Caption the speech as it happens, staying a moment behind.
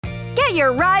Get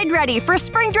your ride ready for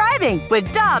spring driving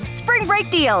with Dobbs Spring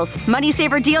Break Deals. Money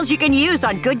saver deals you can use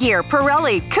on Goodyear,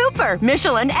 Pirelli, Cooper,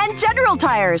 Michelin, and General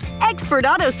Tires. Expert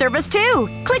auto service, too.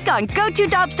 Click on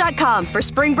GoToDobbs.com for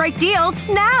spring break deals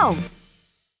now.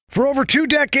 For over 2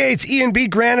 decades, E&B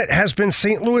Granite has been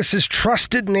St. Louis's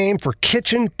trusted name for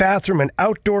kitchen, bathroom, and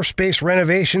outdoor space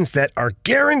renovations that are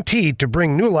guaranteed to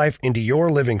bring new life into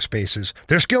your living spaces.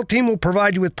 Their skilled team will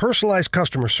provide you with personalized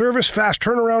customer service, fast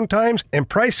turnaround times, and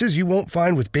prices you won't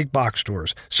find with big box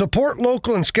stores. Support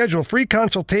local and schedule free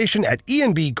consultation at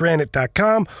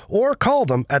enbgranite.com or call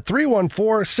them at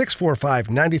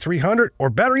 314-645-9300, or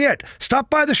better yet, stop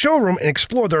by the showroom and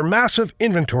explore their massive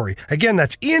inventory. Again,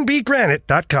 that's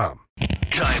enbgranite.com.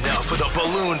 Time now for the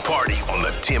balloon party on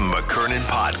the Tim McKernan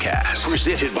podcast.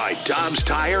 Presented by Dobbs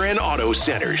Tire and Auto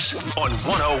Centers on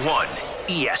 101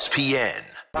 ESPN.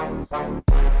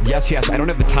 Yes. I don't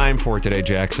have the time for it today,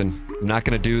 Jackson. I'm not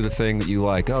going to do the thing that you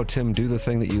like. Oh, Tim, do the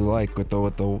thing that you like with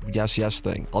the yes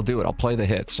thing. I'll do it. I'll play the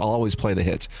hits. I'll always play the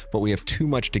hits. But we have too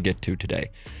much to get to today.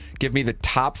 Give me the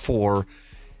top 4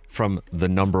 from the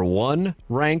number 1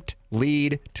 ranked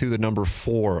lead to the number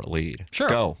 4 lead. Sure.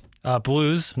 Go.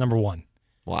 Blues, number 1.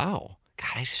 Wow. God,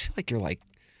 I just feel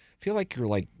like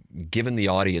you're giving the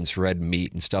audience red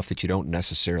meat and stuff that you don't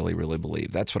necessarily really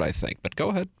believe. That's what I think. But go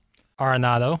ahead.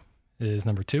 Arenado is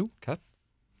number 2. Okay.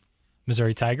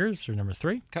 Missouri Tigers are number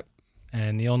 3. Okay.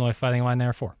 And the Illinois Fighting Illini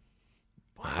are 4.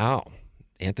 Wow.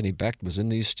 Anthony Beck was in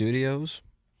these studios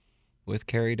with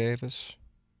Kerry Davis,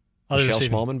 Michelle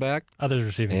Smallman back, others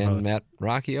receiving and votes. Matt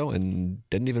Rocchio, and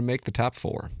didn't even make the top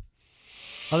 4.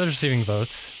 Others receiving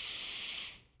votes.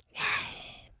 Wow.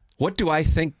 What do I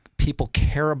think people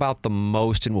care about the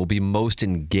most and will be most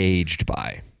engaged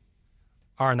by?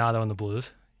 Arenado and the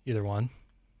Blues, either one.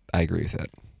 I agree with that.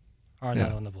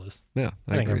 Arenado and the Blues. Yeah,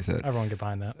 I agree with that. Everyone get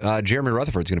behind that. Jeremy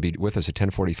Rutherford's going to be with us at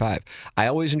 10:45. I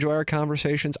always enjoy our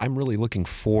conversations. I'm really looking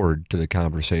forward to the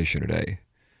conversation today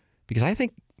because I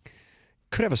think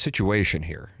could have a situation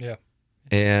here. Yeah.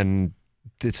 And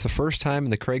it's the first time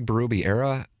in the Craig Berube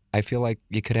era I feel like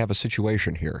you could have a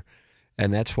situation here.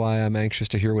 And that's why I'm anxious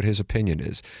to hear what his opinion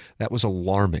is. That was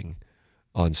alarming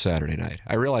on Saturday night.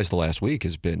 I realize the last week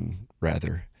has been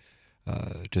rather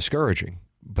discouraging,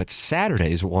 but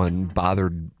Saturday's one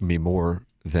bothered me more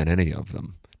than any of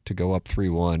them. To go up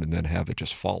 3-1 and then have it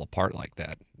just fall apart like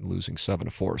that, losing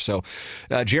 7-4. So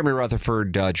Jeremy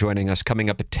Rutherford joining us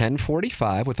coming up at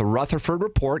 10:45 with a Rutherford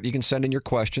Report. You can send in your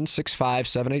questions,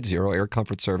 65780, Air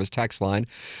Comfort Service text line.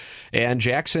 And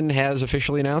Jackson has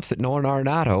officially announced that Nolan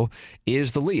Arenado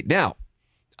is the lead. Now,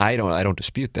 I don't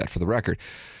dispute that for the record.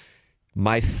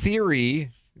 My theory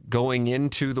going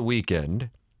into the weekend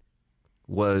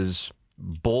was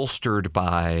bolstered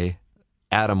by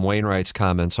Adam Wainwright's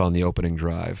comments on the opening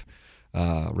drive.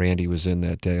 Randy was in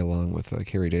that day along with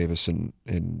Kerry Davis and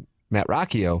Matt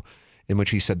Rocchio, in which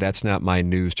he said, that's not my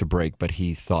news to break, but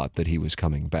he thought that he was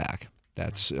coming back.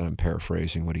 I'm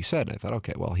paraphrasing what he said. And I thought,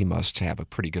 okay, well, he must have a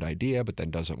pretty good idea, but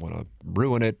then doesn't want to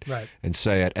ruin it and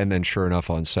say it. And then sure enough,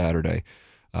 on Saturday,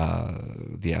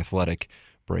 The Athletic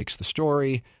breaks the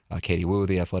story. Katie Wu,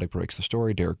 The Athletic, breaks the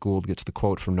story. Derek Gould gets the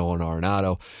quote from Nolan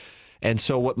Arenado. And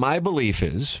so what my belief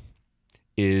is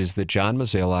that John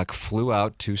Mozeliak flew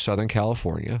out to Southern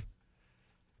California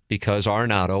because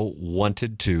Arenado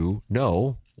wanted to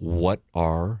know, what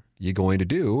are you going to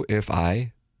do if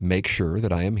I make sure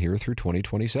that I am here through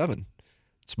 2027?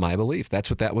 It's my belief.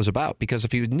 That's what that was about. Because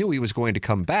if he knew he was going to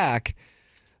come back,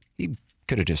 he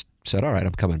could have just said, all right,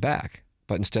 I'm coming back.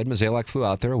 But instead, Mozeliak flew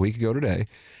out there a week ago today,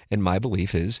 and my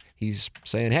belief is he's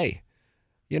saying, hey,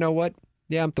 you know what?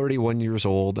 Yeah, I'm 31 years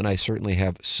old, and I certainly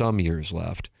have some years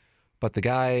left. But the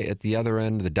guy at the other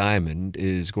end of the diamond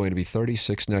is going to be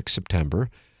 36 next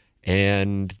September,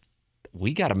 and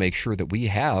we got to make sure that we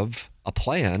have a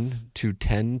plan to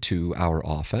tend to our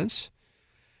offense.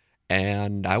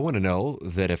 And I want to know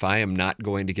that if I am not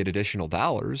going to get additional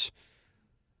dollars,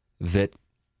 that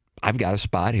I've got a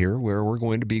spot here where we're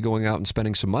going to be going out and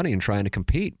spending some money and trying to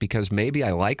compete, because maybe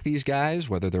I like these guys,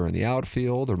 whether they're in the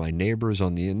outfield or my neighbors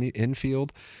on the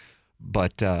infield.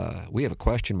 But we have a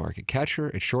question mark at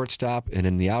catcher, at shortstop, and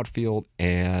in the outfield.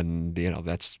 And,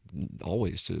 that's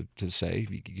always to say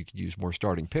you could use more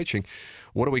starting pitching.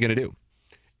 What are we going to do?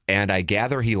 And I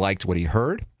gather he liked what he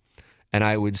heard. And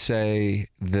I would say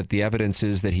that the evidence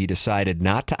is that he decided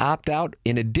not to opt out,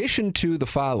 in addition to the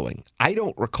following. I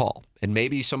don't recall, and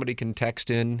maybe somebody can text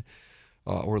in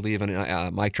or leave a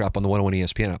mic drop on the 101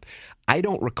 ESPN app. I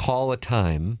don't recall a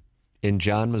time in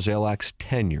John Mozeliak's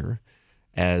tenure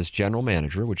as general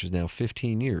manager, which is now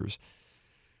 15 years,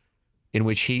 in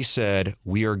which he said,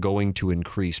 we are going to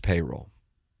increase payroll.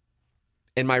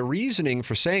 And my reasoning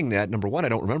for saying that, number one, I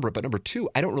don't remember it, but number two,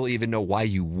 I don't really even know why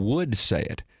you would say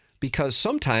it, because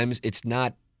sometimes it's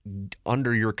not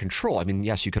under your control. I mean,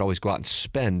 yes, you could always go out and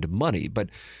spend money, but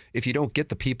if you don't get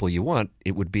the people you want,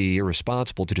 it would be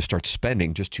irresponsible to just start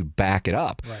spending just to back it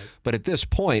up. Right. But at this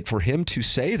point, for him to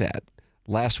say that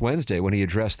last Wednesday when he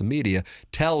addressed the media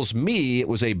tells me it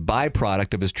was a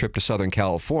byproduct of his trip to Southern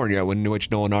California, in which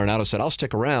Nolan Arenado said, I'll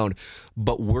stick around,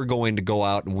 but we're going to go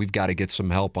out and we've got to get some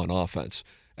help on offense.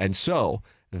 And so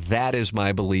that is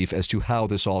my belief as to how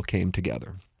this all came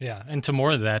together. Yeah, and to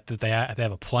more of that they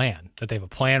have a plan,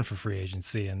 for free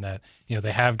agency, and that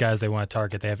they have guys they want to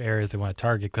target, they have areas they want to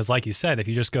target. Because like you said, if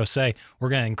you just go say we're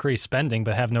going to increase spending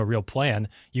but have no real plan,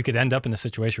 you could end up in a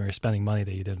situation where you're spending money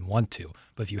that you didn't want to.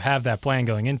 But if you have that plan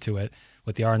going into it,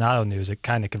 with the Arenado news, it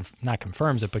kind of not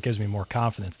confirms it, but gives me more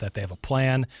confidence that they have a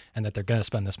plan and that they're going to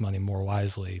spend this money more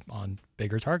wisely on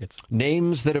bigger targets.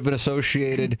 Names that have been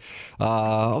associated,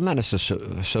 not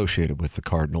necessarily associated with the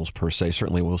Cardinals per se.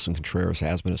 Certainly Wilson Contreras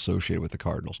has been associated with the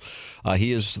Cardinals.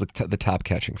 He is the top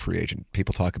catching free agent.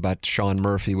 People talk about Sean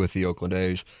Murphy with the Oakland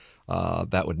A's.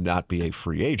 That would not be a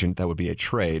free agent. That would be a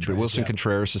trade. But Wilson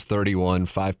Contreras is 31,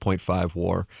 5.5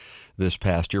 WAR this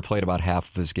past year, played about half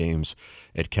of his games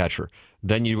at catcher.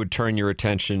 Then you would turn your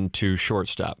attention to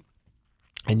shortstop.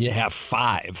 And you have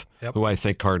five who I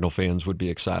think Cardinal fans would be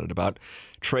excited about.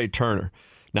 Trey Turner.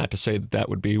 Not to say that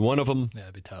would be one of them. Yeah,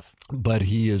 it'd be tough. But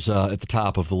he is at the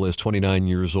top of the list, 29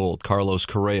 years old. Carlos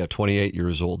Correa, 28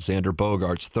 years old. Xander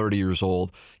Bogaerts, 30 years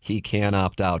old. He can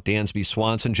opt out. Dansby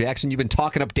Swanson. Jackson, you've been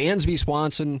talking up Dansby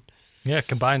Swanson. Yeah,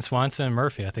 combine Swanson and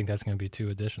Murphy. I think that's going to be two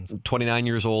additions. 29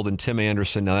 years old, and Tim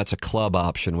Anderson. Now, that's a club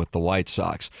option with the White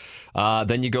Sox.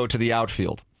 Then you go to the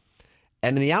outfield.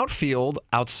 And in the outfield,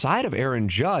 outside of Aaron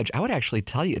Judge, I would actually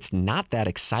tell you it's not that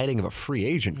exciting of a free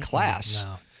agent class.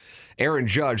 No. Aaron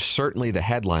Judge, certainly the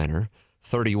headliner,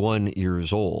 31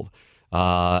 years old.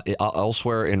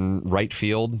 Elsewhere in right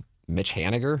field, Mitch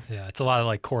Haniger. Yeah, it's a lot of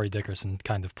like Corey Dickerson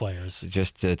kind of players.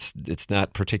 Just it's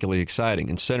not particularly exciting.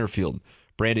 In center field,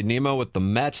 Brandon Nimmo with the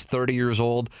Mets, 30 years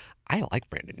old. I like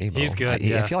Brandon Nimmo. He's good.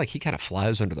 I feel like he kind of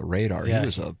flies under the radar. Yeah. He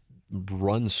was a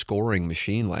run-scoring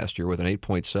machine last year with an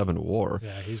 8.7 WAR.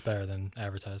 Yeah, he's better than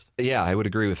advertised. Yeah, I would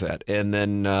agree with that. And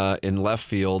then in left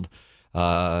field,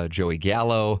 Joey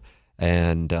Gallo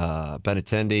and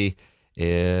Benintendi.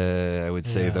 I would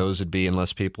say those would be,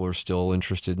 unless people are still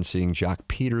interested in seeing Jock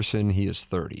Peterson. He is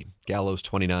 30. Gallo's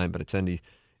 29, Benintendi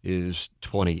is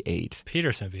 28.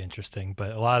 Peterson would be interesting,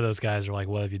 but a lot of those guys are like,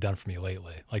 what have you done for me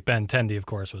lately? Like Benintendi, of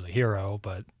course, was a hero,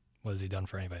 but what has he done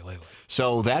for anybody lately?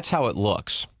 So that's how it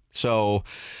looks. So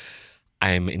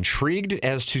I'm intrigued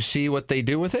as to see what they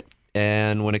do with it.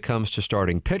 And when it comes to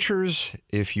starting pitchers,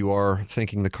 if you are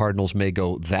thinking the Cardinals may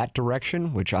go that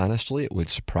direction, which honestly it would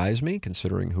surprise me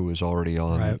considering who is already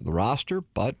on the roster,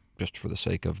 but just for the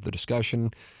sake of the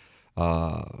discussion,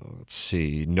 let's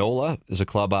see. Nola is a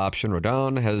club option.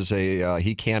 Rodon has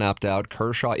he can opt out.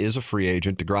 Kershaw is a free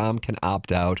agent. DeGrom can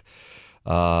opt out.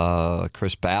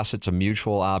 Chris Bassett's a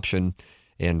mutual option.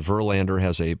 And Verlander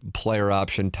has a player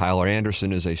option. Tyler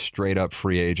Anderson is a straight-up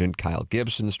free agent. Kyle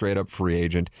Gibson, straight-up free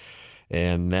agent.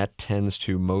 And that tends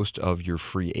to most of your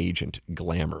free agent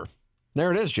glamour.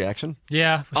 There it is, Jackson.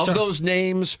 Yeah. Of those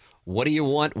names, what do you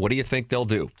want? What do you think they'll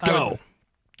do? Go.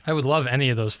 I would love any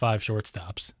of those five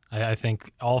shortstops. I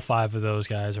think all five of those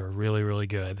guys are really, really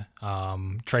good.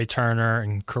 Trey Turner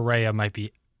and Correa might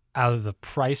be out of the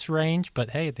price range,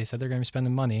 but hey, they said they're going to be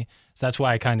spending money. So that's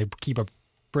why I kind of keep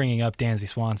bringing up Dansby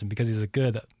Swanson, because he's a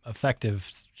good,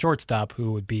 effective shortstop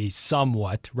who would be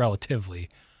somewhat, relatively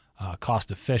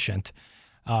cost efficient.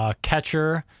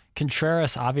 Catcher,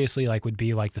 Contreras obviously would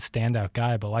be like the standout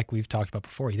guy, but like we've talked about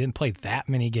before, he didn't play that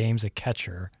many games at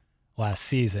catcher last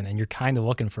season, and you're kind of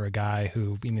looking for a guy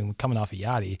who, coming off of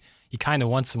Yachty, you kind of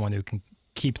want someone who can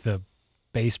keep the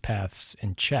base paths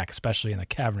in check, especially in a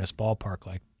cavernous ballpark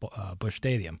like Busch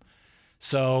Stadium.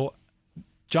 So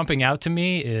jumping out to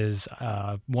me is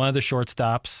one of the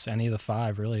shortstops, any of the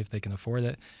five, really, if they can afford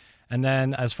it. And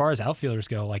then as far as outfielders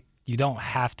go, you don't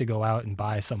have to go out and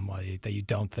buy somebody that you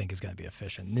don't think is going to be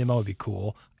efficient. Nimmo would be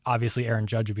cool. Obviously, Aaron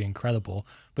Judge would be incredible.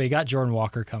 But you got Jordan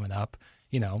Walker coming up,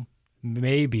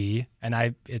 maybe.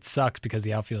 And it sucks because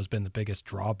the outfield has been the biggest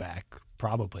drawback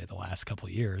probably the last couple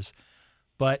of years.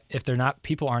 But if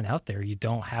people aren't out there, you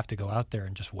don't have to go out there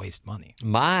and just waste money.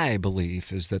 My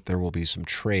belief is that there will be some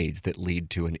trades that lead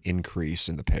to an increase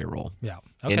in the payroll. Yeah.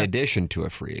 Okay. In addition to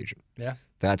a free agent. Yeah.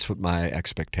 That's what my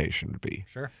expectation would be.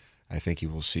 Sure. I think you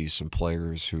will see some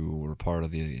players who were part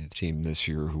of the team this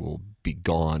year who will be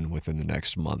gone within the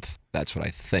next month. That's what I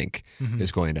think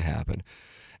is going to happen.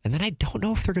 And then I don't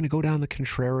know if they're going to go down the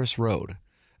Contreras road.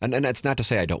 And that's not to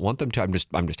say I don't want them to.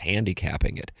 I'm just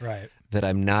handicapping it. Right. That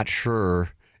I'm not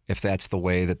sure if that's the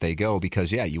way that they go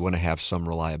because, yeah, you want to have some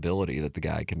reliability that the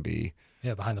guy can be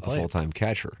behind the a plate. full-time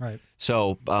catcher. Right.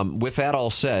 So with that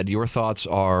all said, your thoughts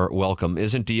are welcome.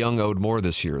 Isn't DeYoung owed more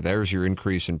this year? There's your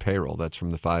increase in payroll. That's from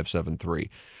the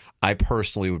 573. I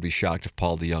personally would be shocked if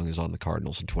Paul DeYoung is on the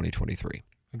Cardinals in 2023.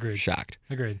 Agreed. Shocked.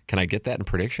 Agreed. Can I get that in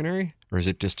Predictionary? Or is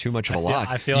it just too much of a lock?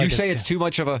 I feel like you say it's too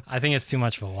much of a... I think it's too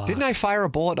much of a lock. Didn't I fire a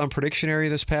bullet on Predictionary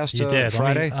this past You did.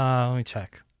 Friday? Let me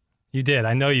check. You did.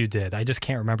 I know you did. I just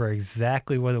can't remember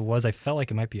exactly what it was. I felt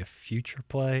like it might be a future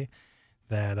play.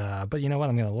 But you know what?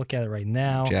 I'm going to look at it right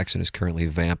now. Jackson is currently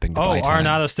vamping.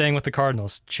 Arenado staying with the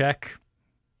Cardinals. Check.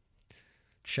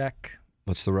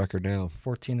 What's the record now?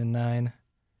 14-9.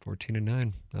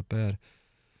 14-9. Not bad.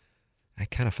 I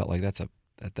kind of felt like that's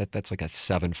like a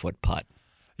 7-foot putt.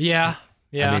 Yeah.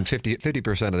 I mean,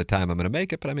 50% of the time I'm going to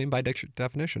make it, but I mean, by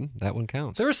definition, that one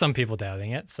counts. There were some people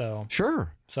doubting it, so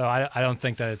sure. So I don't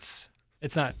think that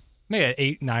it's not maybe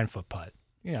an 8-9 foot putt.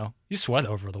 You know, you sweat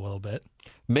over it a little bit.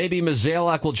 Maybe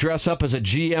Mozeliak will dress up as a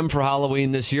GM for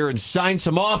Halloween this year and sign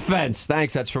some offense.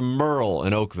 Thanks. That's from Merle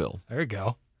in Oakville. There you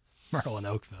go. Merle in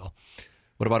Oakville.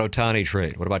 What about Ohtani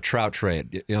trade? What about Trout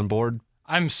trade? You on board?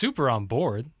 I'm super on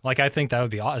board. Like, I think that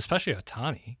would be awesome, especially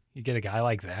Ohtani. You get a guy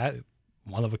like that,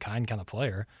 one-of-a-kind kind of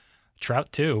player.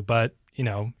 Trout, too, but, you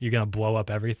know, you're going to blow up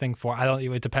everything for...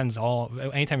 It depends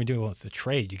anytime you do the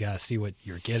trade, you got to see what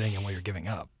you're getting and what you're giving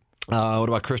up. What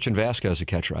about Christian Vasquez, a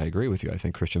catcher? I agree with you. I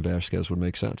think Christian Vasquez would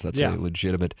make sense. That's a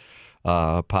legitimate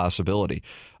possibility.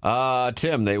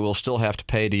 Tim, they will still have to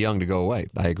pay DeYoung to go away.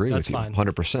 I agree with you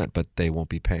 100%, but they won't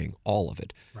be paying all of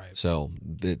it. Right. So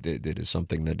it is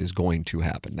something that is going to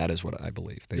happen. That is what I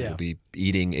believe. They will be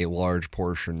eating a large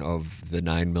portion of the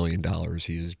 $9 million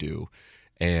he is due,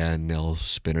 and they'll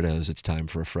spin it as it's time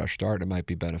for a fresh start. It might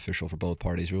be beneficial for both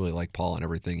parties. Really like Paul and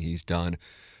everything he's done.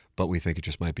 But we think it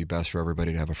just might be best for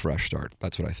everybody to have a fresh start.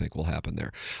 That's what I think will happen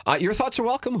there. Your thoughts are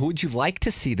welcome. Who would you like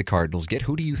to see the Cardinals get?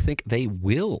 Who do you think they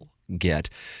will get?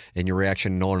 And your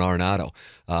reaction to Nolan Arenado,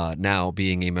 now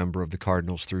being a member of the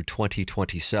Cardinals through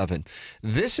 2027.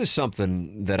 This is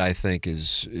something that I think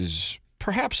is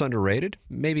perhaps underrated.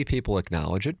 Maybe people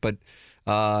acknowledge it, but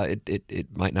it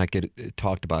might not get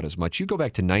talked about as much. You go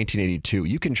back to 1982,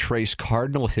 you can trace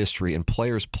Cardinal history and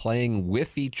players playing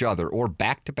with each other or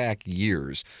back-to-back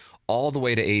years all the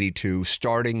way to 82,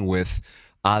 starting with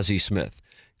Ozzie Smith.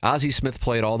 Ozzie Smith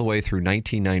played all the way through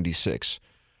 1996.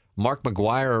 Mark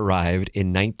McGwire arrived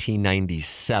in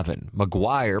 1997.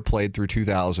 McGwire played through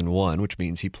 2001, which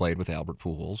means he played with Albert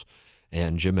Pujols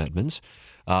and Jim Edmonds.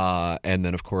 And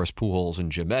then, of course, Pujols and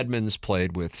Jim Edmonds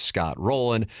played with Scott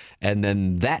Rowland. And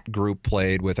then that group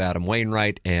played with Adam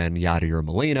Wainwright and Yadier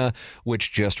Molina,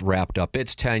 which just wrapped up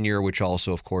its tenure, which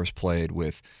also, of course, played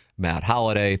with Matt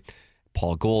Holliday,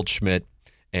 Paul Goldschmidt,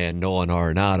 and Nolan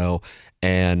Arenado.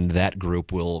 And that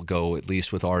group will go, at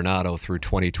least with Arenado, through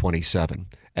 2027.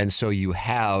 And so you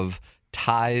have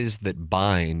ties that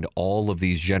bind all of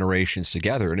these generations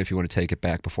together. And if you want to take it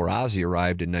back before Ozzie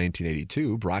arrived in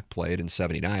 1982, Brock played in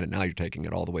 79, and now you're taking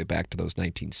it all the way back to those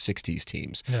 1960s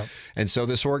teams. Yep. And so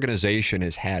this organization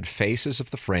has had faces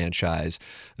of the franchise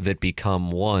that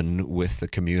become one with the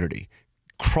community.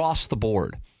 Across the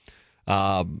board.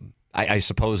 I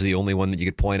suppose the only one that you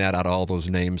could point out of all those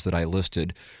names that I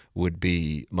listed would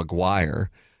be McGwire,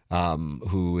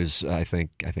 who is, I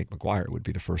think McGwire would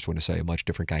be the first one to say, a much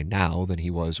different guy now than he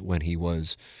was when he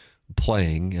was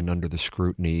playing and under the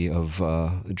scrutiny of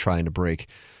trying to break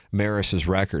Maris's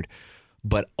record.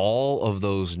 But all of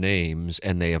those names,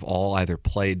 and they have all either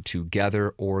played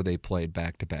together or they played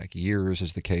back-to-back years,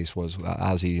 as the case was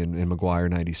Ozzie and McGwire,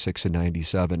 96 and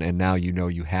 97. And now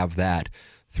you have that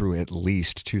through at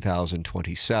least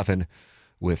 2027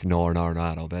 with Nolan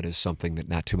Arenado. That is something that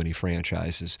not too many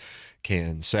franchises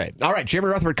can say. All right, Jimmy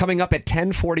Rutherford coming up at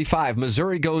 10:45.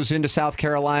 Missouri goes into South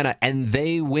Carolina, and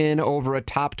they win over a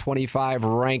top 25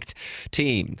 ranked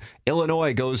team.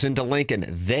 Illinois goes into Lincoln.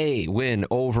 They win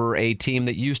over a team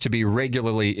that used to be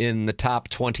regularly in the top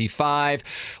 25.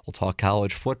 We'll talk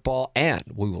college football, and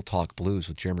we will talk Blues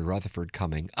with Jeremy Rutherford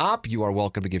coming up. You are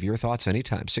welcome to give your thoughts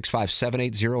anytime.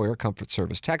 65780 Air Comfort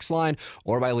Service text line,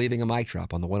 or by leaving a mic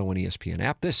drop on the 101 ESPN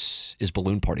app. This is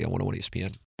Balloon Party on 101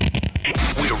 ESPN.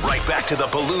 We're right back to the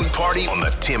Balloon Party on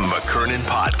the Tim McKernan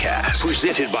Podcast.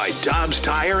 Presented by Dobbs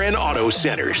Tire and Auto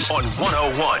Centers on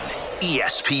 101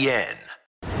 ESPN.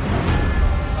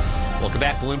 Welcome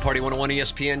back, Balloon Party 101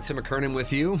 ESPN. Tim McKernan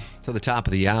with you to the top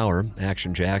of the hour.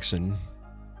 Action Jackson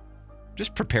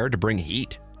just prepared to bring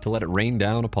heat, to let it rain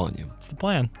down upon you. It's the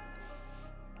plan.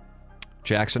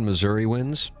 Jackson, Missouri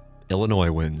wins.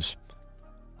 Illinois wins.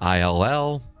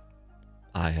 ILL,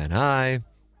 INI,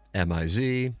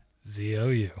 MIZ.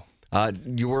 ZOU.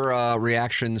 Your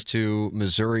reactions to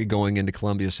Missouri going into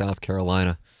Columbia, South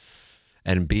Carolina,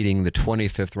 and beating the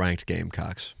 25th ranked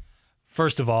Gamecocks?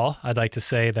 First of all, I'd like to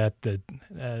say that the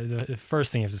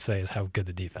first thing you have to say is how good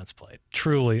the defense played.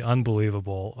 Truly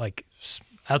unbelievable. Like,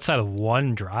 outside of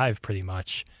one drive, pretty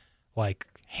much, like,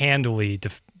 handily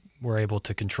were able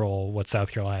to control what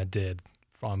South Carolina did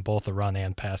on both the run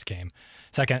and pass game.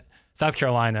 Second, South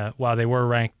Carolina, while they were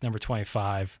ranked number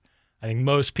 25, I think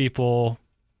most people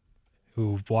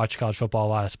who watch college football a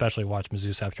lot, especially watch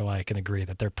Mizzou, South Carolina, can agree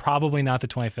that they're probably not the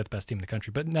 25th best team in the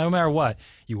country. But no matter what,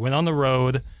 you went on the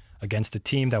road against a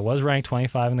team that was ranked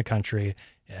 25 in the country.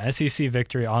 An SEC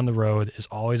victory on the road is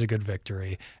always a good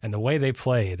victory. And the way they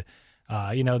played,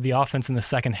 the offense in the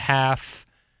second half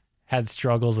had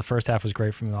struggles. The first half was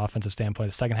great from an offensive standpoint.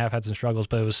 The second half had some struggles,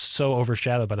 but it was so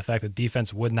overshadowed by the fact that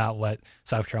defense would not let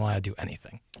South Carolina do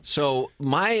anything. So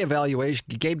my evaluation,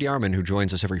 Gabe DeArmond, who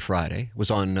joins us every Friday, was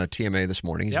on TMA this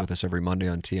morning. He's with us every Monday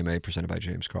on TMA, presented by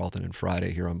James Carlton, and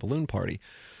Friday here on Balloon Party.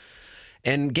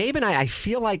 And Gabe and I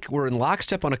feel like we're in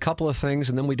lockstep on a couple of things,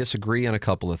 and then we disagree on a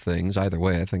couple of things. Either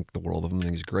way, I think the world of him. I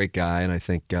think he's a great guy, and I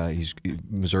think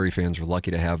Missouri fans are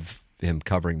lucky to have him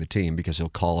covering the team because he'll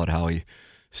call it how he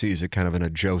sees it, kind of in a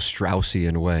Joe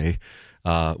Straussian way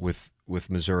with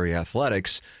Missouri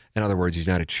athletics. In other words, he's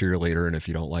not a cheerleader, and if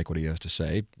you don't like what he has to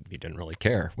say, he didn't really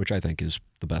care, which I think is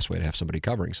the best way to have somebody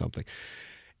covering something.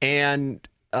 And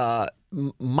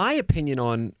my opinion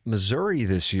on Missouri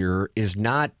this year is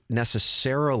not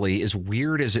necessarily as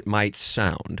weird as it might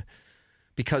sound,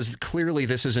 because clearly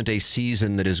this isn't a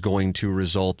season that is going to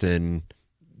result in,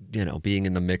 being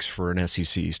in the mix for an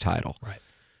SEC's title. Right.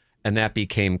 And that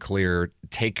became clear.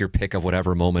 Take your pick of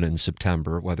whatever moment in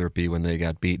September, whether it be when they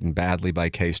got beaten badly by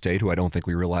K-State, who I don't think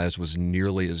we realized was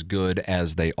nearly as good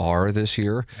as they are this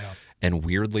year, and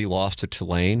weirdly lost to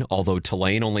Tulane, although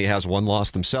Tulane only has one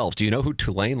loss themselves. Do you know who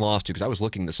Tulane lost to? Because I was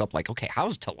looking this up like, okay,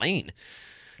 how's Tulane?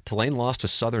 Tulane lost to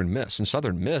Southern Miss, and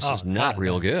Southern Miss is not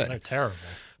real good. They're terrible.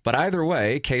 But either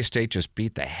way, K-State just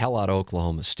beat the hell out of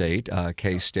Oklahoma State.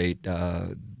 K-State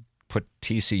put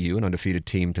TCU, an undefeated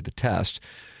team, to the test.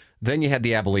 Then you had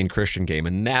the Abilene Christian game,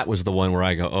 and that was the one where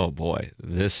I go, oh boy,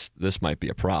 this might be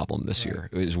a problem this year,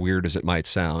 as weird as it might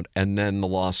sound. And then the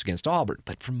loss against Auburn.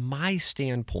 But from my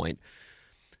standpoint,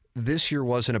 this year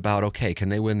wasn't about, okay, can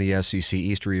they win the SEC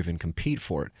East or even compete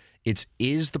for it?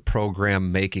 Is the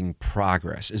program making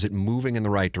progress? Is it moving in the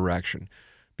right direction?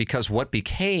 Because what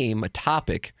became a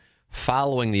topic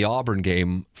following the Auburn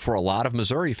game for a lot of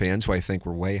Missouri fans, who I think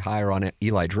were way higher on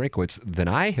Eli Drinkwitz than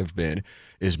I have been,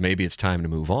 is maybe it's time to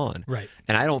move on. Right.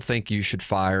 And I don't think you should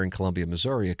fire in Columbia,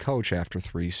 Missouri, a coach after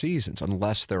 3 seasons,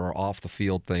 unless there are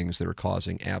off-the-field things that are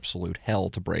causing absolute hell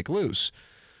to break loose.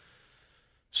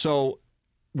 So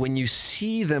when you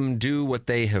see them do what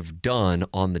they have done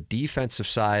on the defensive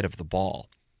side of the ball,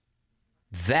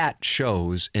 that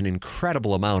shows an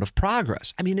incredible amount of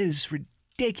progress. I mean, it is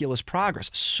ridiculous progress.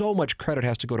 So much credit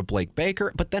has to go to Blake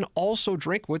Baker, but then also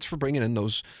Drinkwitz for bringing in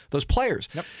those players.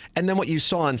 Yep. And then what you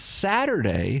saw on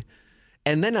Saturday,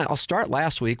 and then I'll start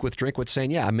last week with Drinkwitz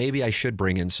saying, yeah, maybe I should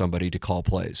bring in somebody to call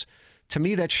plays. To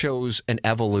me, that shows an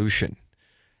evolution.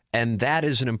 And that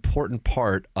is an important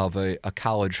part of a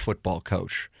college football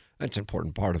coach. It's an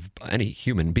important part of any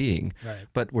human being. Right.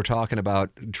 But we're talking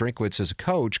about Drinkwitz as a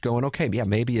coach going, okay, yeah,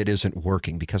 maybe it isn't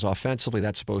working, because offensively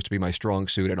that's supposed to be my strong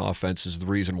suit, and offense is the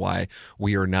reason why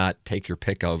we are not, take your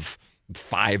pick of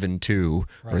 5-2,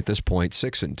 or at this point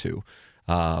 6-2,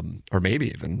 or maybe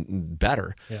even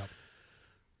better. Yeah.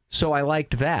 So I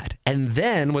liked that. And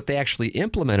then what they actually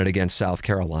implemented against South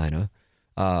Carolina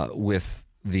with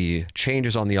the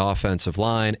changes on the offensive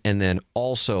line, and then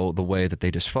also the way that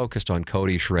they just focused on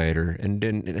Cody Schrader and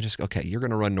didn't just, okay, you're going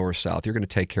to run north-south, you're going to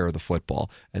take care of the football,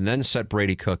 and then set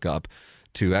Brady Cook up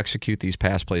to execute these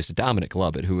pass plays to Dominic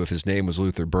Lovett, who, if his name was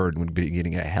Luther Burden, would be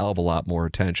getting a hell of a lot more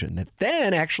attention. That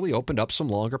then actually opened up some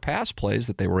longer pass plays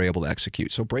that they were able to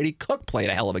execute. So Brady Cook played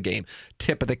a hell of a game.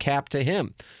 Tip of the cap to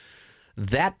him.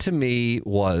 That, to me,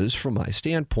 was, from my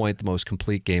standpoint, the most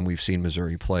complete game we've seen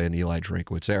Missouri play in the Eli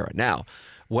Drinkwitz era. Now,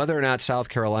 whether or not South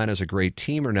Carolina is a great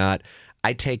team or not,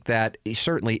 I take that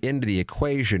certainly into the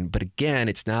equation. But again,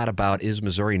 it's not about, is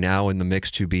Missouri now in the mix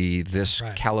to be this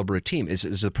caliber of team?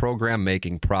 Is the program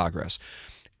making progress?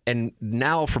 And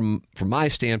now, from my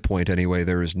standpoint anyway,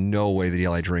 there is no way that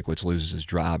Eli Drinkwitz loses his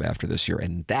job after this year.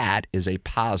 And that is a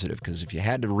positive, because if you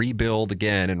had to rebuild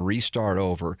again and restart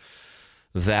over,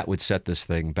 that would set this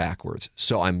thing backwards.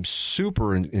 So I'm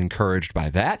super encouraged by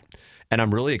that. And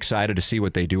I'm really excited to see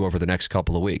what they do over the next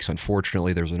couple of weeks.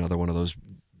 Unfortunately, there's another one of those,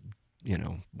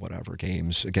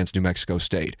 games against New Mexico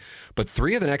State. But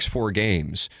 3 of the next 4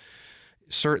 games,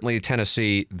 certainly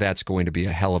Tennessee, that's going to be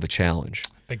a hell of a challenge.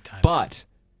 Big time. But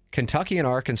Kentucky and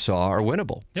Arkansas are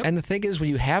winnable. Yep. And the thing is, when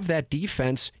you have that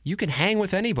defense, you can hang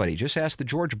with anybody. Just ask the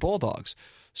Georgia Bulldogs.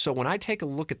 So when I take a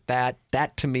look at that,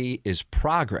 that to me is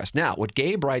progress. Now, what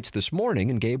Gabe writes this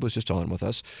morning, and Gabe was just on with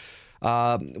us,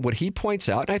 what he points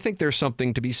out, and I think there's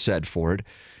something to be said for it,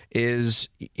 is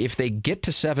if they get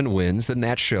to 7 wins, then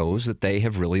that shows that they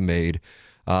have really made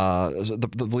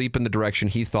the leap in the direction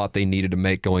he thought they needed to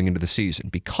make going into the season,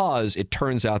 because it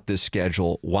turns out this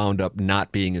schedule wound up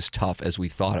not being as tough as we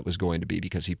thought it was going to be,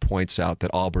 because he points out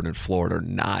that Auburn and Florida are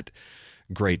not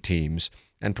great teams,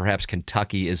 and perhaps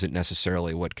Kentucky isn't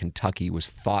necessarily what Kentucky was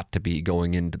thought to be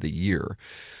going into the year.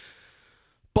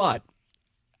 But,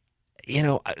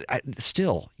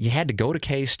 still, you had to go to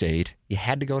K-State, you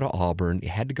had to go to Auburn, you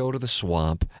had to go to the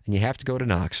Swamp, and you have to go to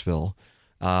Knoxville.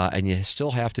 And you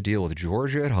still have to deal with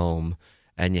Georgia at home,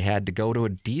 and you had to go to a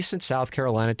decent South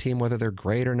Carolina team, whether they're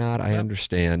great or not, I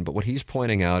understand. But what he's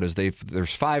pointing out is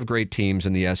there's 5 great teams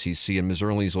in the SEC, and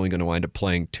Missouri is only going to wind up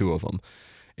playing 2 of them.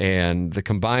 And the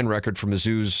combined record for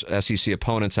Mizzou's SEC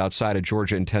opponents outside of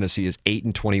Georgia and Tennessee is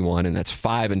 8-21, and that's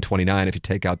 5-29 if you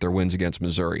take out their wins against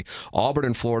Missouri. Auburn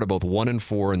and Florida both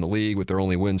 1-4 in the league, with their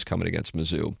only wins coming against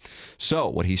Mizzou. So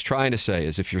what he's trying to say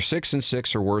is, if you're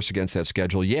 6-6 or worse against that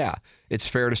schedule, yeah, it's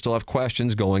fair to still have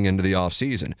questions going into the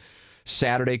offseason.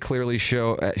 Saturday clearly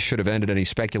should have ended any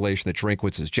speculation that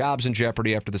Drinkwitz's job's in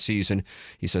jeopardy after the season.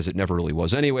 He says it never really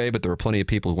was anyway, but there were plenty of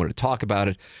people who wanted to talk about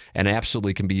it, and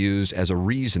absolutely can be used as a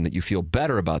reason that you feel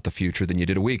better about the future than you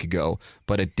did a week ago,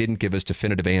 but it didn't give us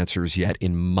definitive answers yet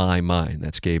in my mind.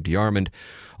 That's Gabe DeArmond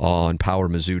on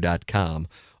PowerMizzou.com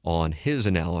on his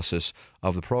analysis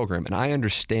of the program, and I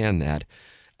understand that.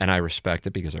 And I respect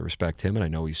it because I respect him, and I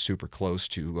know he's super close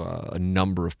to a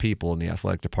number of people in the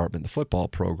athletic department, the football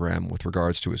program, with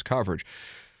regards to his coverage.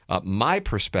 My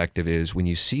perspective is, when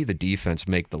you see the defense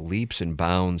make the leaps and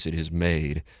bounds it has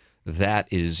made, that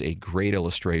is a great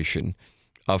illustration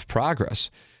of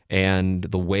progress. And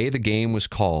the way the game was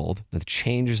called, the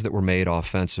changes that were made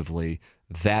offensively,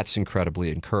 that's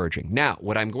incredibly encouraging. Now,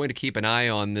 what I'm going to keep an eye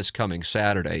on this coming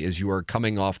Saturday is you are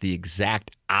coming off the exact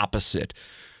opposite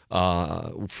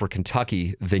for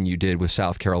Kentucky than you did with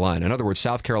South Carolina. In other words,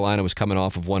 South Carolina was coming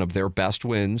off of one of their best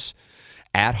wins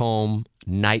at home,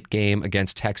 night game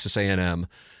against Texas A&M,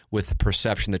 with the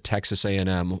perception that Texas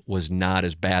A&M was not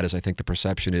as bad as I think the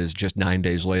perception is just 9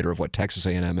 days later of what Texas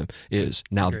A&M is,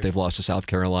 now that they've lost to South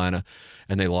Carolina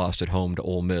and they lost at home to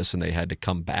Ole Miss, and they had to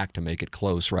come back to make it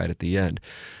close right at the end.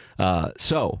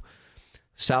 So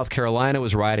South Carolina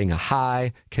was riding a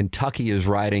high. Kentucky is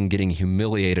riding, getting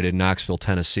humiliated in Knoxville,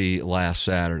 Tennessee last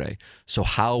Saturday. So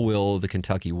how will the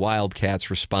Kentucky Wildcats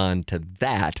respond to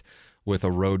that with a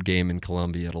road game in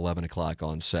Columbia at 11 o'clock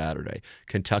on Saturday?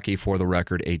 Kentucky, for the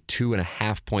record, a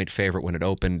 2.5-point favorite when it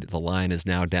opened. The line is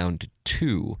now down to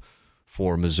 2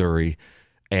 for Missouri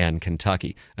and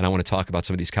Kentucky. And I want to talk about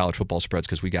some of these college football spreads,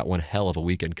 because we got one hell of a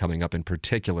weekend coming up, in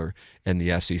particular in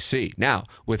the SEC. Now,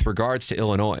 with regards to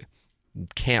Illinois,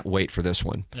 can't wait for this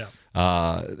one,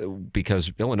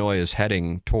 because Illinois is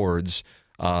heading towards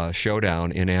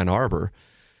showdown in Ann Arbor.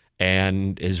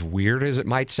 And as weird as it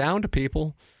might sound to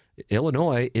people,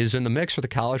 Illinois is in the mix for the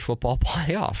college football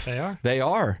playoff. They are? They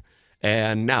are.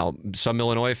 And now some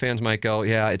Illinois fans might go,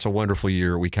 yeah, it's a wonderful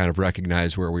year. We kind of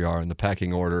recognize where we are in the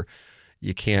pecking order.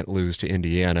 You can't lose to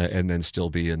Indiana and then still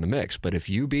be in the mix. But if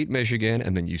you beat Michigan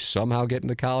and then you somehow get in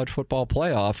the college football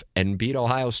playoff and beat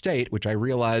Ohio State, which I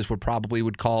realize would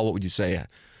call, what would you say,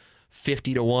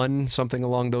 50-1, something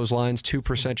along those lines,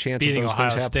 2% chance beating of those Ohio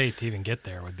things happening. State to even get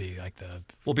there would be like the...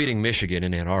 Well, beating Michigan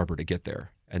in Ann Arbor to get there,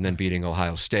 and then beating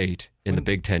Ohio State in the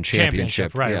Big Ten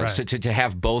championship. Right, yes, right. To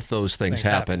have both those things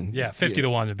happen. Yeah,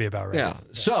 50-1 would be about right. Yeah.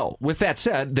 So with that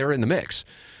said, they're in the mix.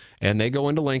 And they go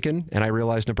into Lincoln, and I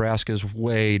realize Nebraska is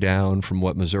way down from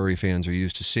what Missouri fans are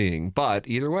used to seeing. But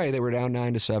either way, they were down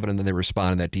 9-7, and then they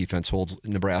respond, and that defense holds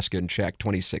Nebraska in check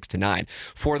 26-9.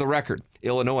 For the record,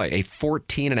 Illinois, a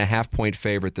 14.5-point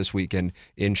favorite this weekend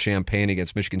in Champaign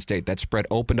against Michigan State. That spread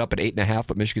opened up at 8.5,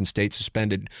 but Michigan State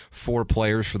suspended 4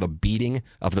 players for the beating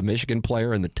of the Michigan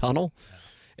player in the tunnel.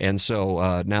 And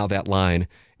so now that line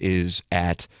is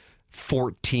at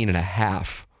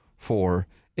 14.5 for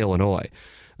Illinois.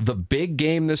 The big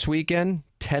game this weekend,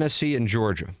 Tennessee and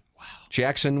Georgia. Wow.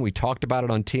 Jackson, we talked about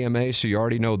it on TMA, so you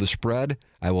already know the spread.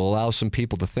 I will allow some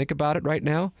people to think about it right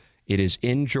now. It is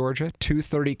in Georgia,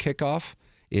 2:30 kickoff.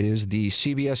 It is the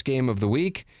CBS game of the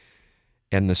week.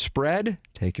 And the spread,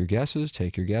 take your guesses.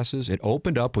 It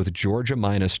opened up with Georgia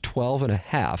minus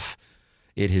 12.5.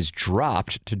 It has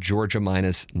dropped to Georgia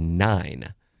minus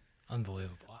 9.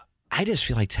 Unbelievable. I just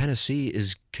feel like Tennessee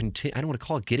is, I don't want to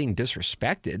call it getting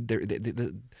disrespected.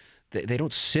 They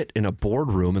don't sit in a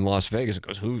boardroom in Las Vegas and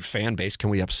goes, whose fan base can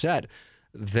we upset?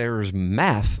 There's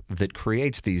math that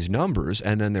creates these numbers,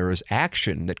 and then there is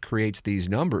action that creates these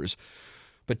numbers.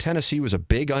 But Tennessee was a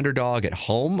big underdog at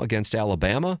home against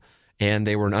Alabama, and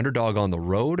they were an underdog on the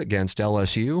road against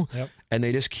LSU, and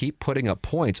they just keep putting up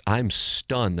points. I'm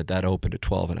stunned that opened at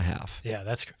 12.5. Yeah,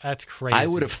 that's crazy. I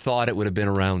would have thought it would have been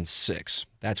around 6.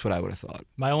 That's what I would have thought.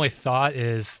 My only thought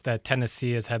is that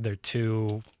Tennessee has had their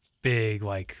 2 big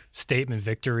statement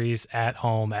victories at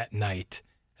home at night,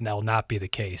 and that will not be the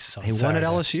case on They Saturday.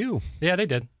 won at LSU. Yeah, they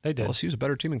did. LSU's a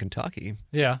better team in Kentucky.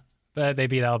 Yeah, but they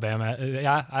beat Alabama.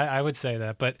 Yeah, I would say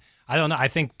that, but I don't know. I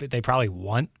think they probably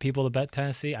want people to bet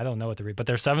Tennessee. I don't know what to read, but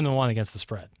they're 7-1 against the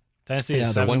spread. Tennessee is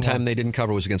 7-1. The one time they didn't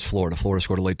cover was against Florida. Florida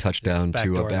scored a late touchdown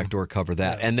to backdoor cover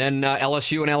that. Yeah. And then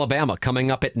LSU and Alabama coming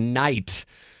up at night.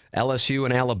 LSU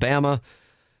and Alabama.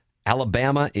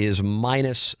 Alabama is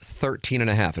minus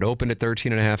 13.5. It opened at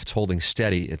 13.5. It's holding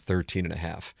steady at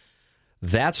 13.5.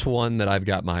 That's one that I've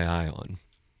got my eye on,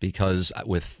 because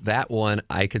with that one,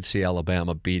 I could see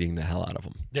Alabama beating the hell out of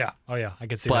them. Yeah. Oh, yeah. I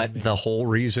could see that. But the whole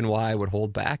reason why I would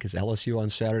hold back is LSU on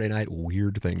Saturday night,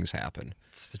 weird things happen.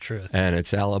 It's the truth. And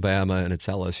it's Alabama and it's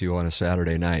LSU on a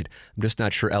Saturday night. I'm just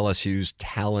not sure LSU's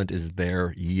talent is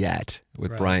there yet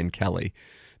with Brian Kelly.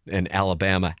 And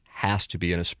Alabama has to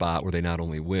be in a spot where they not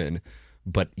only win,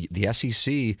 but the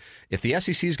SEC, if the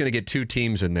SEC is going to get 2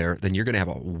 teams in there, then you're going to have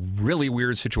a really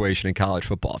weird situation in college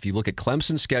football. If you look at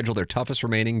Clemson's schedule, their toughest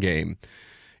remaining game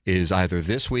is either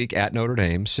this week at Notre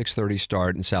Dame, 6:30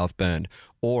 start in South Bend,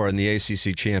 or in the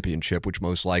ACC Championship, which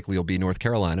most likely will be North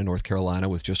Carolina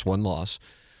with just 1 loss,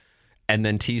 and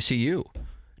then TCU.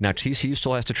 Now, TCU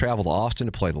still has to travel to Austin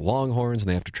to play the Longhorns, and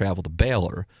they have to travel to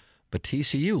Baylor. But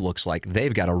TCU looks like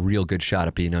they've got a real good shot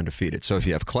at being undefeated. So if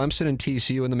you have Clemson and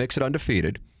TCU in the mix at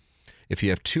undefeated, if you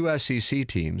have 2 SEC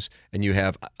teams, and you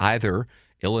have either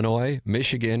Illinois,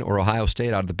 Michigan, or Ohio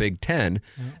State out of the Big Ten,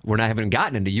 we're not having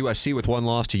gotten into USC with 1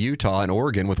 loss to Utah and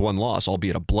Oregon with 1 loss,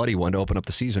 albeit a bloody one to open up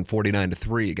the season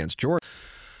 49-3 against Georgia.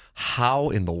 How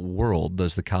in the world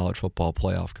does the College Football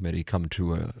Playoff Committee come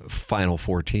to a final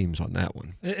 4 teams on that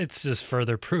one? It's just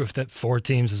further proof that 4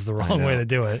 teams is the wrong way to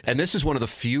do it. And this is one of the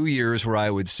few years where I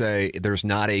would say there's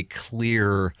not a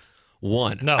clear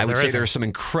one. No, I would say isn't. there are some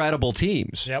incredible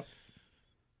teams. Yep.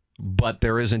 But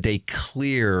there isn't a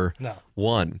clear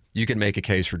one. You can make a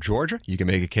case for Georgia. You can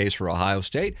make a case for Ohio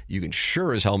State. You can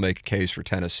sure as hell make a case for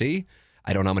Tennessee.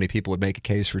 I don't know how many people would make a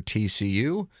case for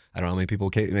TCU. I don't know how many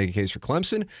people would make a case for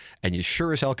Clemson. And you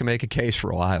sure as hell can make a case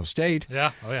for Ohio State.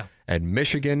 Yeah. Oh, yeah. And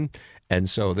Michigan. And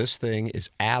so this thing is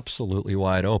absolutely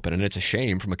wide open. And it's a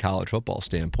shame from a college football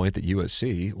standpoint that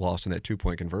USC lost in that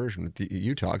 2-point conversion with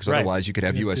Utah, because otherwise you could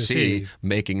have USC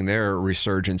making their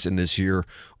resurgence in this year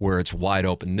where it's wide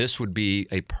open. This would be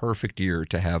a perfect year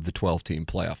to have the 12-team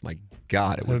playoff. My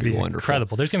God, it would be wonderful.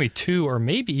 Incredible. There's going to be 2 or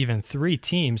maybe even 3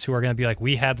 teams who are going to be like,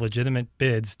 we had legitimate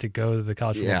bids to go to the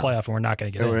college football playoff, and we're not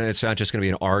going to get in. It's not just going to be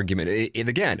an argument.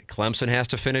 Again, Clemson has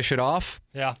to finish it off,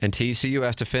 and TCU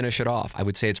has to finish it off. I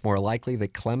would say it's more likely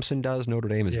that Clemson does. Notre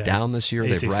Dame is down this year.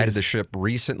 They've righted the ship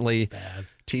recently. Bad.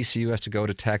 TCU has to go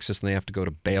to Texas, and they have to go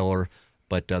to Baylor.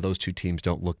 But those 2 teams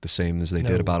don't look the same as they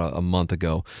did about a month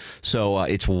ago. So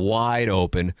it's wide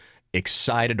open.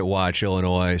 Excited to watch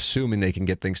Illinois, assuming they can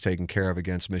get things taken care of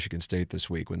against Michigan State this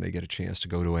week when they get a chance to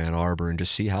go to Ann Arbor, and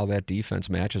just see how that defense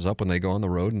matches up when they go on the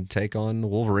road and take on the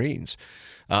Wolverines.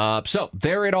 So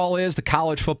there it all is, the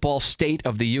college football state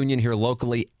of the union here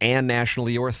locally and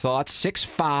nationally. Your thoughts,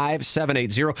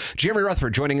 65780. Jeremy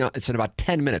Rutherford joining us in about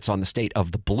 10 minutes on the state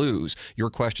of the Blues. Your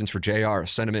questions for JR,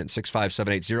 send them in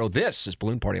 65780. This is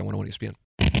Balloon Party on 101 ESPN.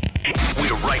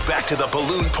 We're right back to the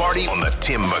Balloon Party on the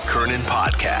Tim McKernan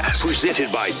Podcast.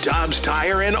 Presented by Dobbs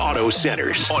Tire and Auto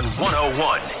Centers on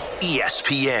 101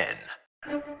 ESPN.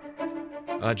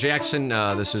 Jackson,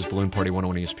 this is Balloon Party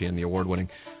 101 ESPN, the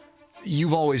award-winning.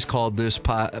 You've always called this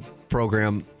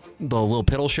program the Lil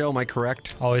Piddle Show, am I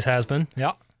correct? Always has been,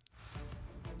 yeah.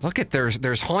 Look at there's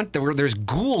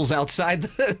ghouls outside.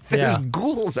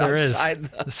 Ghouls outside.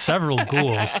 Several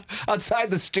ghouls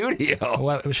outside the studio.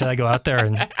 What, should I go out there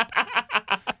and?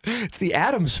 It's the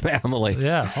Addams family.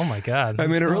 Yeah. Oh my God. I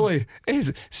mean, it really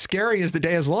is scary as the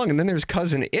day is long, and then there's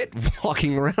cousin It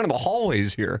walking around in the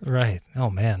hallways here. Right.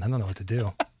 Oh man, I don't know what to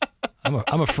do.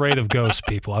 I'm afraid of ghost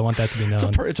people. I want that to be known.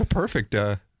 It's a perfect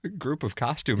group of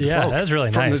costumed folk. Yeah, that was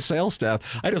really from nice. The sales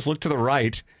staff. I just looked to the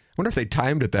right. I wonder if they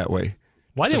timed it that way.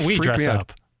 Why didn't we dress me out.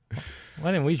 up?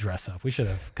 Why didn't we dress up? We should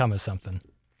have come as something.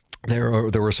 There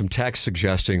were some texts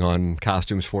suggesting on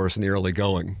costumes for us in the early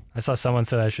going. I saw someone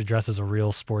said I should dress as a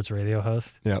real sports radio host.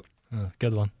 Yep.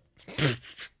 Good one.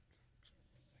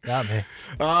 Got me.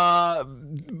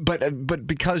 But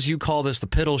because you call this the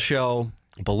Piddle Show,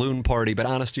 balloon party, but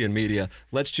honesty in media,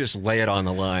 let's just lay it on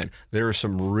the line. There is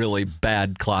some really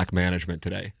bad clock management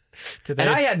today. And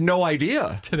I had no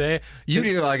idea. Today,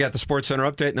 I got the Sports Center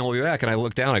update, and then we'll be back. And I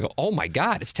look down, I go, oh my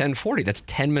God, it's 10:40. That's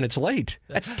 10 minutes late.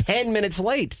 That's 10 minutes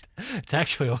late. It's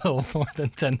actually a little more than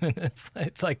 10 minutes.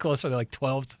 It's like closer to like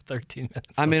 12 to 13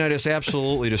 minutes. I mean, I just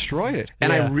absolutely destroyed it.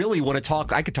 And I really want to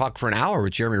talk. I could talk for an hour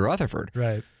with Jeremy Rutherford.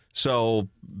 Right. So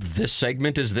this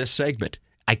segment is this segment.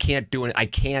 I can't do it. I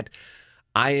can't.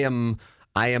 I am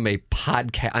a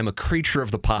podcast. I'm a creature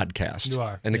of the podcast. You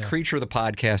are. And the creature of the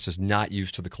podcast is not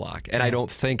used to the clock. And I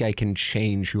don't think I can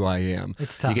change who I am.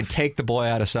 It's tough. You can take the boy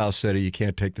out of South City. You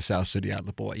can't take the South City out of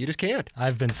the boy. You just can't.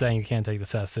 I've been saying you can't take the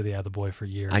South City out of the boy for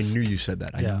years. I knew you said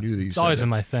that. I knew that you said that. It's always been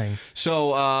my thing.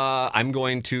 So I'm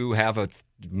going to have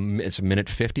it's a minute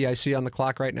 50 I see on the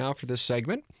clock right now for this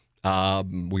segment.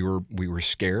 We were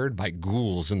scared by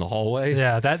ghouls in the hallway.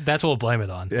 Yeah, that's what we'll blame it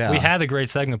on. Yeah. We had a great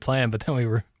segment planned, but then we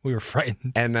were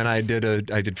frightened. And then I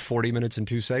did 40 minutes in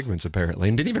 2 segments apparently,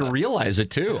 and didn't even realize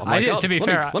it too. I'm like, to be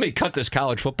fair, let me cut this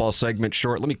college football segment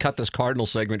short. Let me cut this Cardinal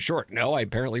segment short. No, I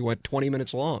apparently went 20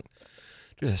 minutes long.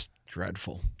 Just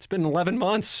dreadful. It's been 11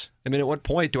 months. I mean, at what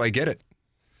point do I get it?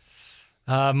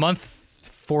 Month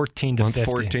 14 to 15.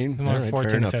 14? Month Right,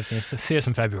 14 to 15. So see us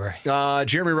in February.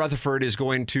 Jeremy Rutherford is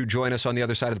going to join us on the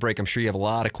other side of the break. I'm sure you have a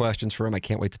lot of questions for him. I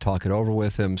can't wait to talk it over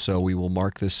with him. So we will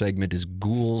mark this segment as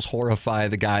ghouls horrify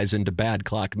the guys into bad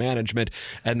clock management.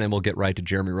 And then we'll get right to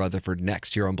Jeremy Rutherford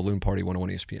next here on Balloon Party 101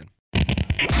 ESPN.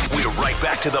 We're right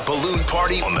back to the Balloon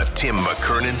Party on the Tim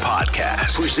McKernan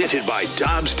Podcast. Presented by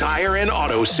Dobbs Tire and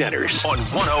Auto Centers on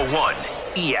 101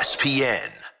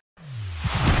 ESPN.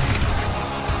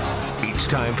 It's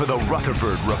time for the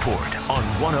Rutherford Report on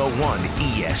 101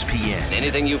 ESPN.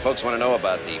 Anything you folks want to know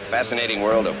about the fascinating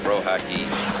world of pro hockey,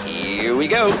 here we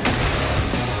go.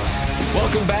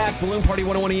 Welcome back. Balloon Party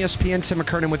 101 ESPN. Tim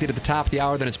McKernan with you to the top of the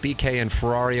hour. Then it's BK and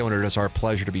Ferrario, and it is our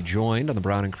pleasure to be joined on the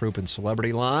Brown and Crouppen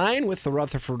Celebrity Line with the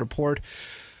Rutherford Report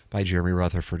by Jeremy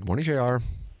Rutherford. Morning, JR.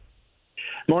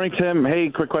 Morning, Tim. Hey,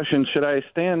 quick question. Should I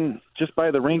stand just by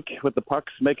the rink with the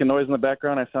pucks making noise in the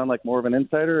background? I sound like more of an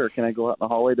insider, or can I go out in the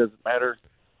hallway? Does it matter?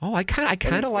 Oh, I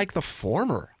kind of like the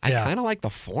former.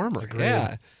 Agreed.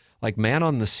 Yeah. Like man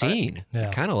on the scene. I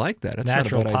kind of like that. That's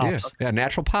natural not a bad idea. pops. Yeah,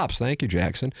 natural pops. Thank you,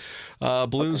 Jackson.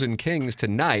 Blues and Kings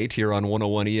tonight here on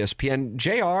 101 ESPN.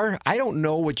 JR, I don't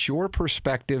know what your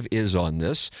perspective is on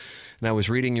this. And I was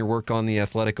reading your work on The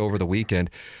Athletic over the weekend.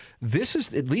 This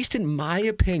is, at least in my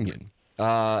opinion,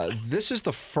 this is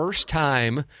the first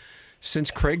time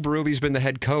since Craig Berube's been the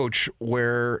head coach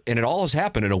where, and it all has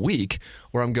happened in a week,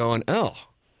 where I'm going, oh,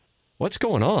 what's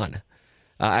going on?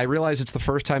 I realize it's the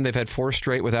first time they've had 4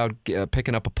 straight without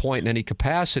picking up a point in any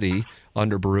capacity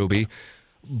under Berube.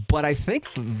 But I think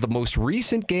the most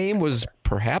recent game was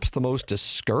perhaps the most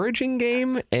discouraging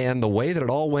game, and the way that it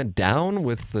all went down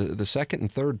with the second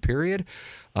and third period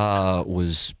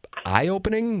was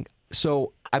eye-opening.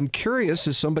 So I'm curious,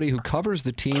 as somebody who covers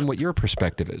the team, what your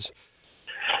perspective is.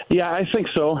 Yeah, I think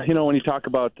so. You know, when you talk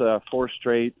about 4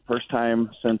 straight, first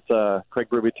time since Craig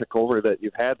Berube took over that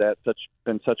you've had that,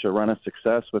 been such a run of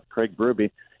success with Craig Berube.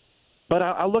 But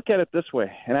I'll look at it this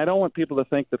way, and I don't want people to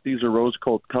think that these are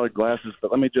rose-colored glasses,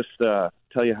 but let me just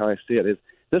tell you how I see it. Is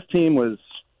this team was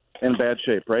in bad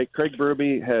shape, right? Craig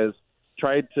Berube has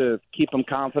tried to keep them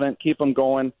confident, keep them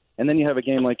going, and then you have a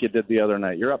game like you did the other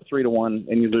night. You're up 3-1,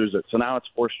 and you lose it. So now it's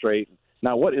 4 straight.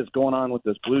 Now, what is going on with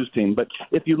this Blues team? But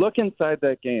if you look inside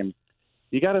that game,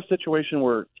 you got a situation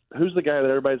where who's the guy that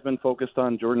everybody's been focused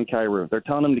on? Jordan Kyrou. They're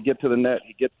telling him to get to the net.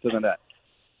 He gets to the net.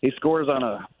 He scores on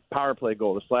a power play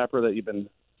goal, the slapper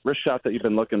wrist shot that you've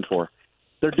been looking for.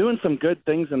 They're doing some good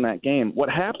things in that game.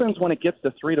 What happens when it gets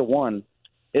to 3-1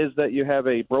 is that you have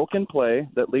a broken play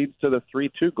that leads to the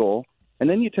 3-2 goal, and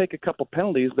then you take a couple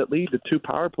penalties that lead to 2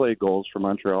 power play goals for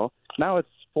Montreal. Now it's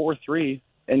 4-3,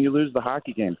 and you lose the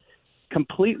hockey game.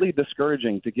 Completely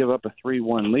discouraging to give up a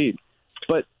 3-1 lead.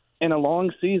 But in a long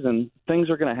season, things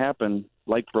are going to happen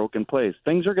like broken plays.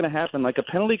 Things are going to happen like a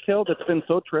penalty kill that's been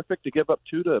so terrific to give up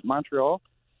 2 to Montreal.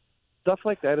 Stuff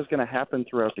like that is going to happen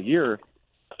throughout the year.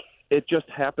 It just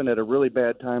happened at a really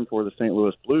bad time for the St.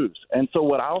 Louis Blues. And so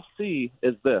what I'll see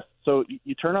is this. So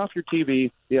you turn off your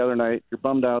TV the other night. You're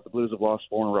bummed out. The Blues have lost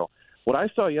 4 in a row. What I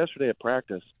saw yesterday at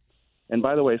practice, and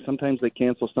by the way, sometimes they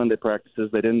cancel Sunday practices.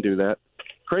 They didn't do that.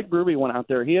 Craig Berube went out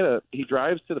there. He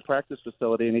drives to the practice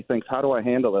facility and he thinks, how do I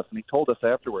handle this? And he told us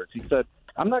afterwards. He said,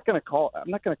 I'm not going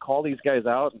to call these guys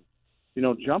out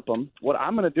and jump them. What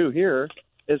I'm going to do here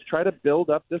is try to build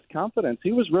up this confidence.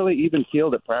 He was really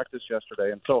even-keeled at practice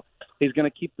yesterday, and so he's going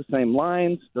to keep the same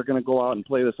lines. They're going to go out and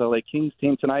play this LA Kings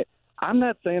team tonight. I'm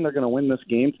not saying they're going to win this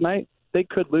game tonight. They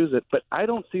could lose it, but I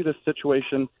don't see this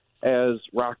situation as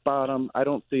rock bottom. I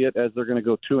don't see it as they're going to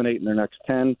go 2-8 in their next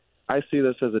 10. I see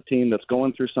this as a team that's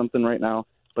going through something right now,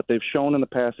 but they've shown in the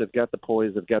past they've got the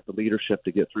poise, they've got the leadership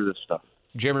to get through this stuff.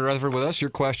 Jeremy Rutherford with us. Your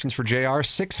questions for JR,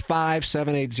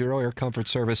 65780, Air Comfort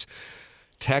Service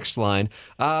text line.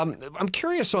 I'm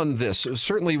curious on this.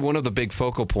 Certainly one of the big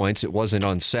focal points, it wasn't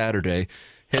on Saturday,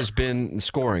 has been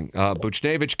scoring.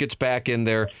 Buchnevich gets back in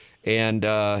there, and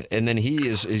then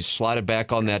he's slotted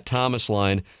back on that Thomas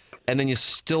line, and then you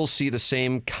still see the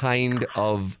same kind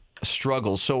of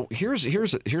struggle. So here's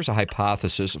a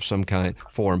hypothesis of some kind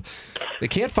form. They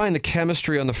can't find the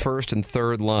chemistry on the first and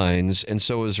third lines, and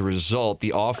so as a result,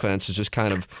 the offense is just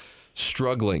kind of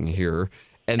struggling here.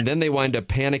 And then they wind up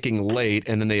panicking late,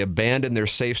 and then they abandon their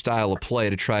safe style of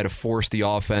play to try to force the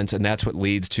offense, and that's what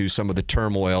leads to some of the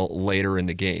turmoil later in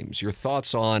the games. Your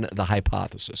thoughts on the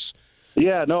hypothesis?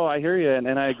 Yeah, no, I hear you,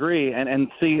 and I agree. And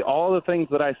see, all the things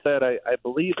that I said I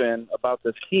believe in about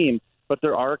this team, but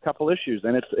there are a couple issues,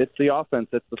 and it's the offense.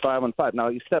 It's the 5-on-5. Now,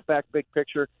 you step back, big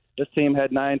picture, this team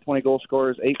had 9 20-goal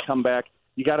scorers, 8 comeback.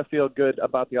 You got to feel good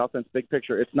about the offense, big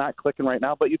picture. It's not clicking right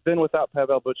now, but you've been without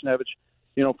Pavel Buchnevich,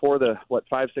 for the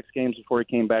 5-6 games before he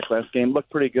came back last game. Looked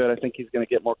pretty good. I think he's going to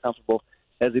get more comfortable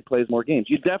as he plays more games.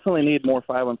 You definitely need more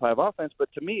 5-on-5 offense, but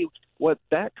to me, what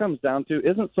that comes down to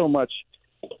isn't so much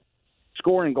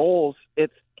scoring goals.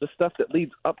 It's the stuff that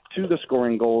leads up to the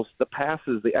scoring goals, the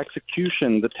passes, the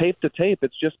execution, the tape-to-tape.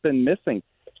 It's just been missing.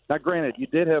 Now, granted, you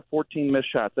did have 14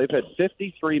 missed shots. They've had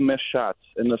 53 missed shots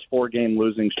in this 4-game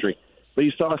losing streak. But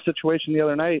you saw a situation the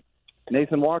other night.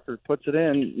 Nathan Walker puts it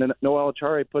in. Noel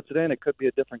Achari puts it in. It could be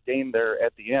a different game there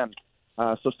at the end.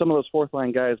 So some of those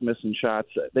fourth-line guys missing shots,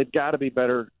 they've got to be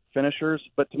better finishers.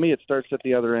 But to me, it starts at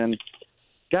the other end.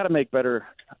 Got to make better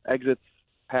exits,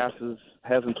 passes.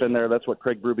 Hasn't been there. That's what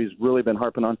Craig Berube's really been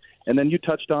harping on. And then you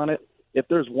touched on it. If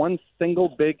there's one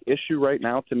single big issue right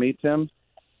now to me, Tim,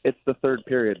 it's the third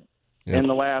period. Yep. In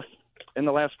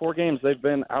the last 4 games, they've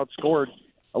been outscored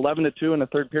 11-2 in the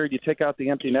third period. You take out the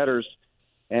empty netters,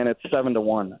 and it's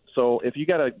 7-1. So if you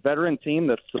got a veteran team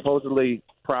that's supposedly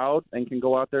proud and can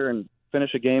go out there and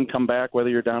finish a game, come back, whether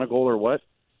you're down a goal or what,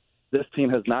 this team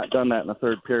has not done that in the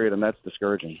third period, and that's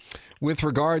discouraging. With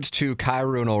regards to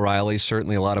Kyrou and O'Reilly,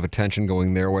 certainly a lot of attention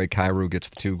going their way. Kyrou gets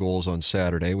the 2 goals on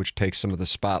Saturday, which takes some of the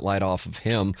spotlight off of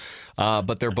him.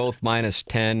 But they're both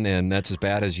 -10, and that's as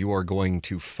bad as you are going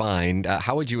to find.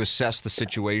 How would you assess the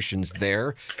situations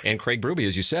there? And Craig Berube,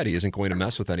 as you said, he isn't going to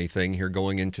mess with anything here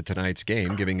going into tonight's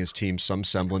game, giving his team some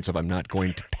semblance of I'm not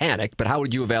going to panic. But how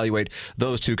would you evaluate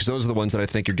those two? Because those are the ones that I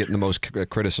think you're getting the most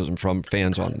criticism from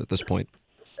fans on at this point.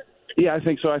 Yeah, I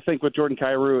think so. I think with Jordan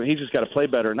Kyrou, he's just got to play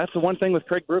better. And that's the one thing with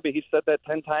Craig Berube. He said that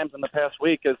 10 times in the past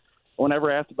week is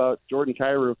whenever asked about Jordan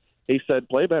Kyrou, he said,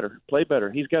 play better, play better.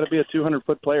 He's got to be a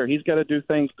 200-foot player. He's got to do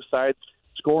things besides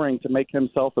scoring to make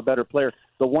himself a better player.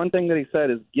 The one thing that he said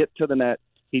is get to the net.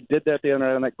 He did that the other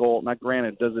night on that goal. Now,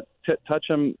 granted, does it touch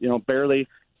him, barely,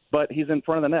 but he's in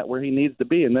front of the net where he needs to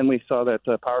be. And then we saw that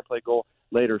power play goal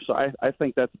later. So I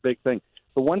think that's a big thing.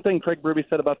 The one thing Craig Berube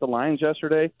said about the lines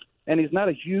yesterday, and he's not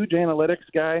a huge analytics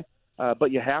guy, but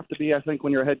you have to be, I think,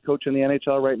 when you're a head coach in the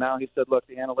NHL right now. He said, look,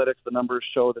 the analytics, the numbers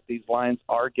show that these lines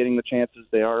are getting the chances.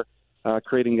 They are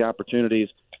creating the opportunities,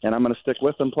 and I'm going to stick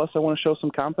with them. Plus, I want to show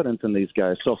some confidence in these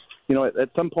guys. So, at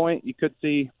some point, you could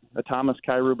see a Thomas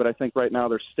Kyrou, but I think right now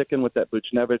they're sticking with that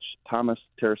Buchnevich, Thomas,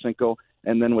 Tarasenko,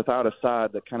 and then without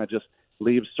Assad, that kind of just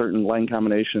leaves certain line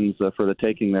combinations for the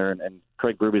taking there, and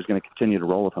Craig Berube is going to continue to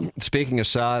roll with him. Speaking of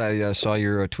Assad, I saw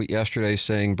your tweet yesterday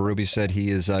saying Berube said he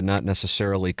is not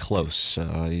necessarily close.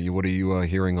 What are you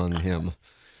hearing on him?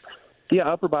 Yeah,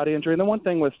 upper body injury. And the one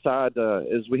thing with Assad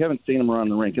is we haven't seen him around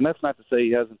the rink, and that's not to say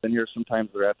he hasn't been here. Sometimes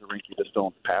they're at the rink, you just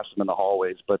don't pass them in the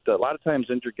hallways. But a lot of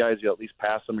times injured guys, you'll at least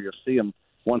pass them or you'll see them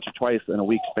once or twice in a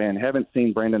week span. Haven't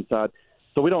seen Brandon Assad.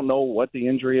 So we don't know what the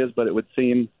injury is, but it would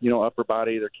seem, upper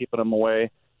body, they're keeping him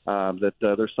away, that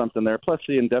there's something there. Plus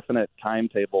the indefinite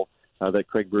timetable that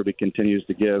Craig Berube continues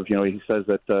to give. He says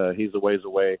that he's a ways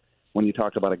away when you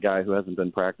talk about a guy who hasn't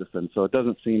been practicing. So it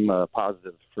doesn't seem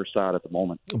positive for Saad at the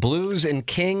moment. Blues and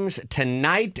Kings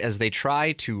tonight as they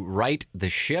try to right the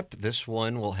ship. This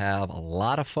one will have a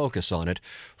lot of focus on it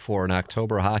for an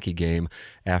October hockey game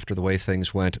after the way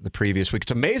things went the previous week.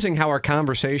 It's amazing how our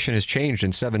conversation has changed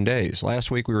in 7 days.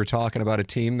 Last week we were talking about a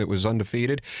team that was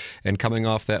undefeated and coming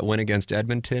off that win against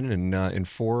Edmonton, and in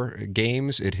 4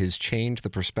 games it has changed the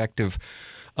perspective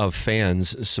of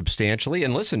fans substantially.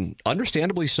 And listen,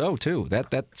 understandably so, too.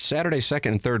 That Saturday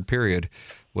second and third period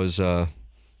was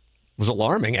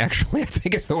alarming, actually, I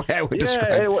think is the way I would describe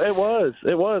it. Yeah, it was.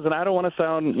 And I don't want to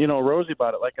sound, rosy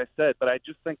about it, like I said, but I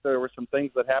just think there were some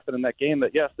things that happened in that game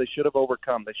that, yes, they should have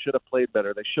overcome. They should have played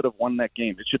better. They should have won that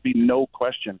game. It should be no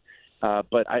question.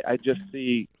 But I just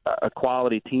see a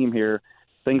quality team here.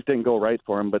 Things didn't go right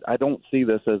for them, but I don't see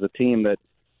this as a team that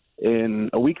in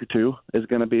a week or two is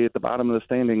going to be at the bottom of the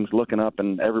standings looking up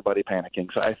and everybody panicking.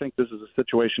 So I think this is a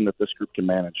situation that this group can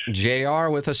manage. JR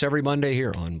with us every Monday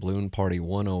here on Balloon Party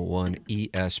 101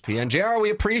 ESPN. JR,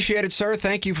 we appreciate it, sir.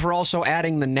 Thank you for also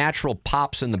adding the natural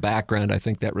pops in the background. I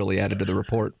think that really added to the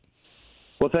report.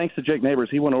 Well, thanks to Jake Neighbors.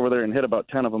 He went over there and hit about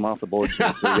 10 of them off the board. So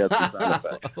he got some sound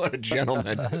effects. What a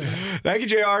gentleman. Thank you,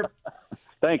 JR.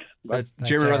 Thanks.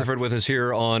 Jeremy Rutherford with us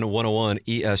here on 101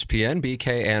 ESPN.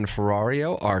 BK and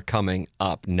Ferrario are coming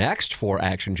up next for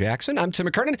Action Jackson. I'm Tim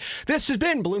McKernan. This has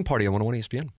been Balloon Party on 101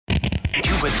 ESPN.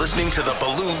 You've been listening to the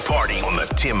Balloon Party on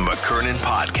the Tim McKernan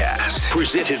Podcast.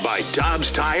 Presented by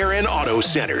Dobbs Tire and Auto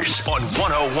Centers on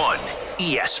 101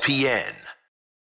 ESPN.